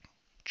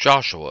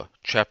Joshua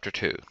chapter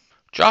 2.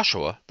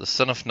 Joshua the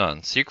son of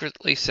Nun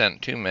secretly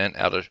sent 2 men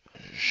out of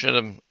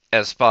Shittim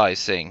as spies,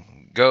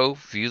 saying, "Go,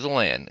 view the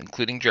land,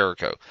 including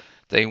Jericho."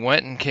 They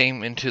went and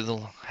came into the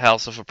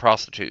house of a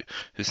prostitute,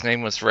 whose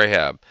name was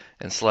Rahab,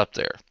 and slept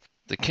there.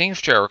 The king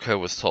of Jericho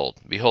was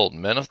told, "Behold,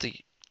 men of the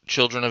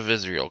children of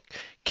Israel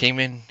came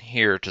in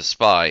here to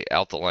spy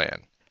out the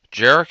land."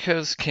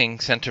 Jericho's king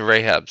sent to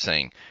Rahab,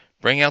 saying,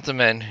 "Bring out the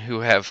men who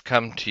have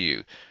come to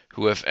you,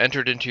 who have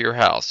entered into your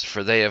house,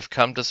 for they have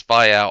come to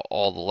spy out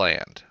all the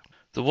land."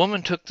 The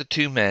woman took the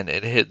 2 men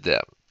and hid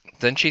them.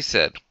 Then she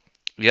said,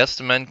 "Yes,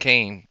 the men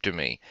came to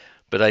me,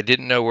 but I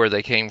didn't know where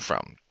they came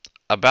from.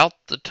 About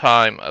the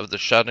time of the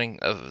shutting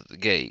of the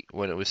gate,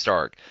 when it was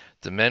dark,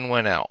 the men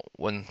went out.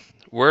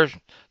 Where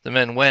the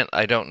men went,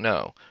 I don't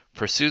know.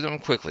 Pursue them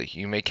quickly,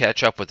 you may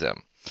catch up with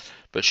them."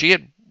 But she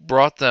had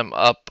brought them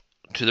up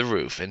to the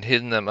roof, and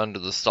hidden them under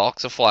the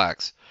stalks of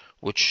flax,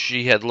 which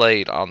she had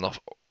laid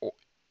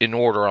in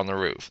order on the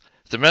roof.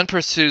 The men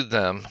pursued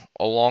them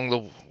along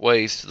the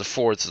ways to the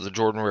fords of the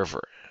Jordan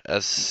River.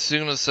 As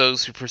soon as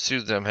those who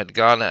pursued them had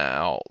gone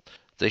out,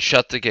 they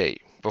shut the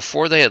gate.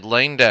 Before they had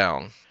lain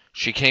down,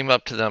 she came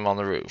up to them on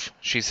the roof.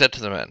 She said to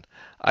the men,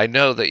 "I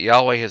know that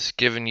Yahweh has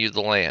given you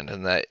the land,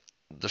 and that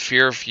the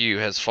fear of you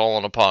has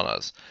fallen upon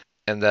us,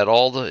 and that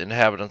all the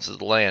inhabitants of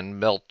the land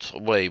melt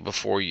away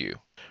before you.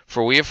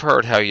 For we have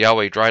heard how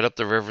Yahweh dried up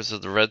the rivers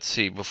of the Red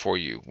Sea before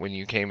you, when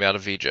you came out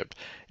of Egypt,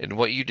 and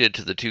what you did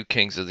to the 2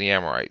 kings of the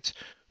Amorites,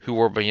 who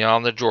were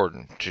beyond the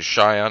Jordan, to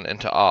Sihon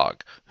and to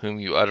Og, whom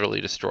you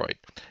utterly destroyed.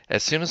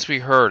 As soon as we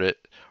heard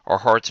it, our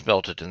hearts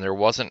melted, and there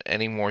wasn't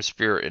any more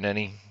spirit in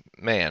any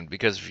man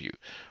because of you.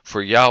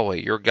 For Yahweh,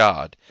 your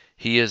God,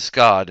 He is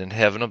God in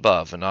heaven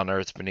above and on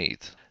earth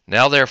beneath.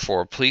 Now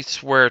therefore, please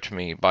swear to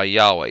me by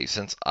Yahweh,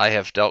 since I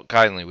have dealt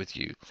kindly with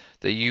you,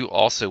 that you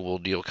also will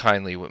deal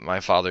kindly with my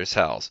father's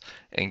house,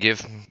 and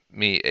give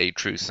me a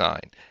true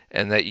sign,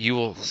 and that you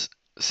will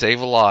save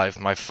alive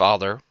my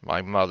father,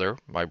 my mother,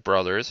 my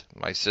brothers,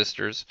 my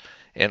sisters,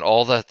 and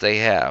all that they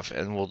have,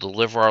 and will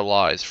deliver our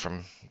lives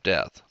from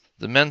death."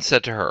 The men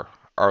said to her,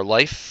 "Our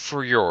life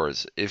for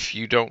yours, if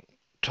you don't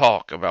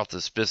talk about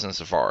this business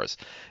of ours.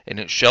 And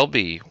it shall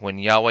be, when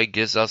Yahweh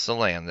gives us the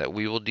land, that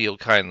we will deal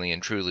kindly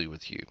and truly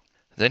with you."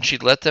 Then she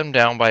let them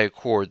down by a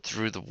cord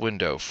through the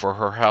window, for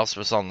her house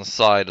was on the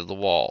side of the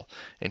wall,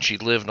 and she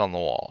lived on the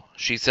wall.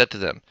 She said to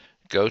them,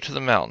 "Go to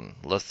the mountain,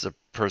 lest the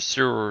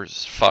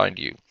pursuers find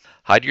you.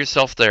 Hide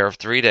yourself there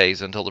 3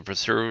 days until the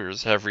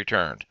pursuers have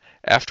returned.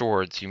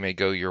 Afterwards you may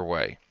go your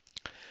way."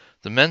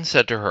 The men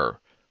said to her,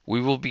 "We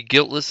will be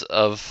guiltless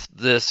of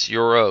this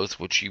your oath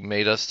which you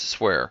made us to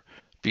swear.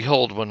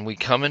 Behold, when we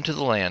come into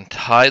the land,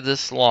 tie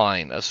this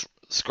line of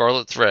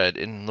scarlet thread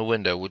in the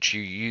window which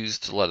you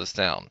used to let us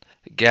down.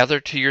 Gather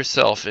to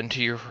yourself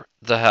into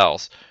the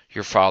house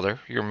your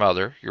father, your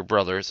mother, your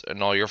brothers,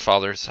 and all your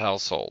father's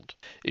household.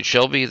 It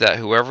shall be that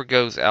whoever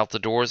goes out the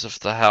doors of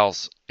the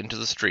house into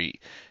the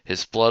street,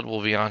 his blood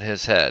will be on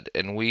his head,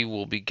 and we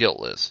will be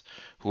guiltless.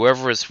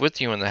 Whoever is with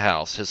you in the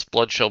house, his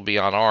blood shall be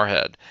on our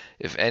head,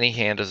 if any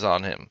hand is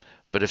on him.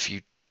 But if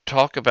you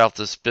talk about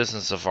this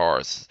business of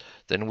ours,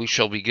 then we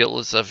shall be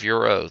guiltless of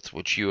your oath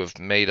which you have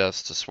made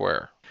us to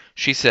swear."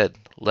 She said,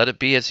 "Let it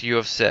be as you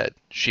have said."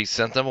 She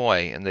sent them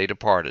away, and they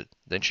departed.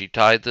 Then she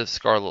tied the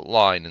scarlet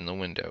line in the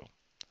window.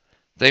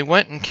 They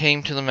went and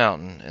came to the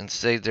mountain, and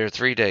stayed there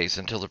 3 days,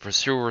 until the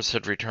pursuers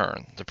had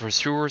returned. The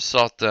pursuers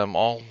sought them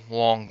all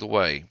along the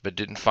way, but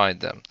didn't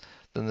find them.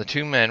 Then the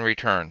 2 men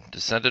returned,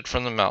 descended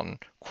from the mountain,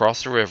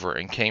 crossed the river,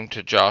 and came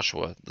to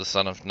Joshua the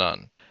son of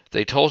Nun.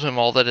 They told him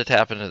all that had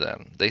happened to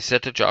them. They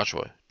said to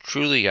Joshua,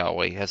 "Truly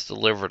Yahweh has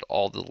delivered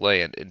all the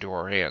land into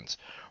our hands.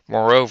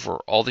 Moreover,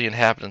 all the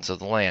inhabitants of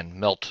the land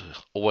melt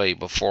away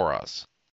before us."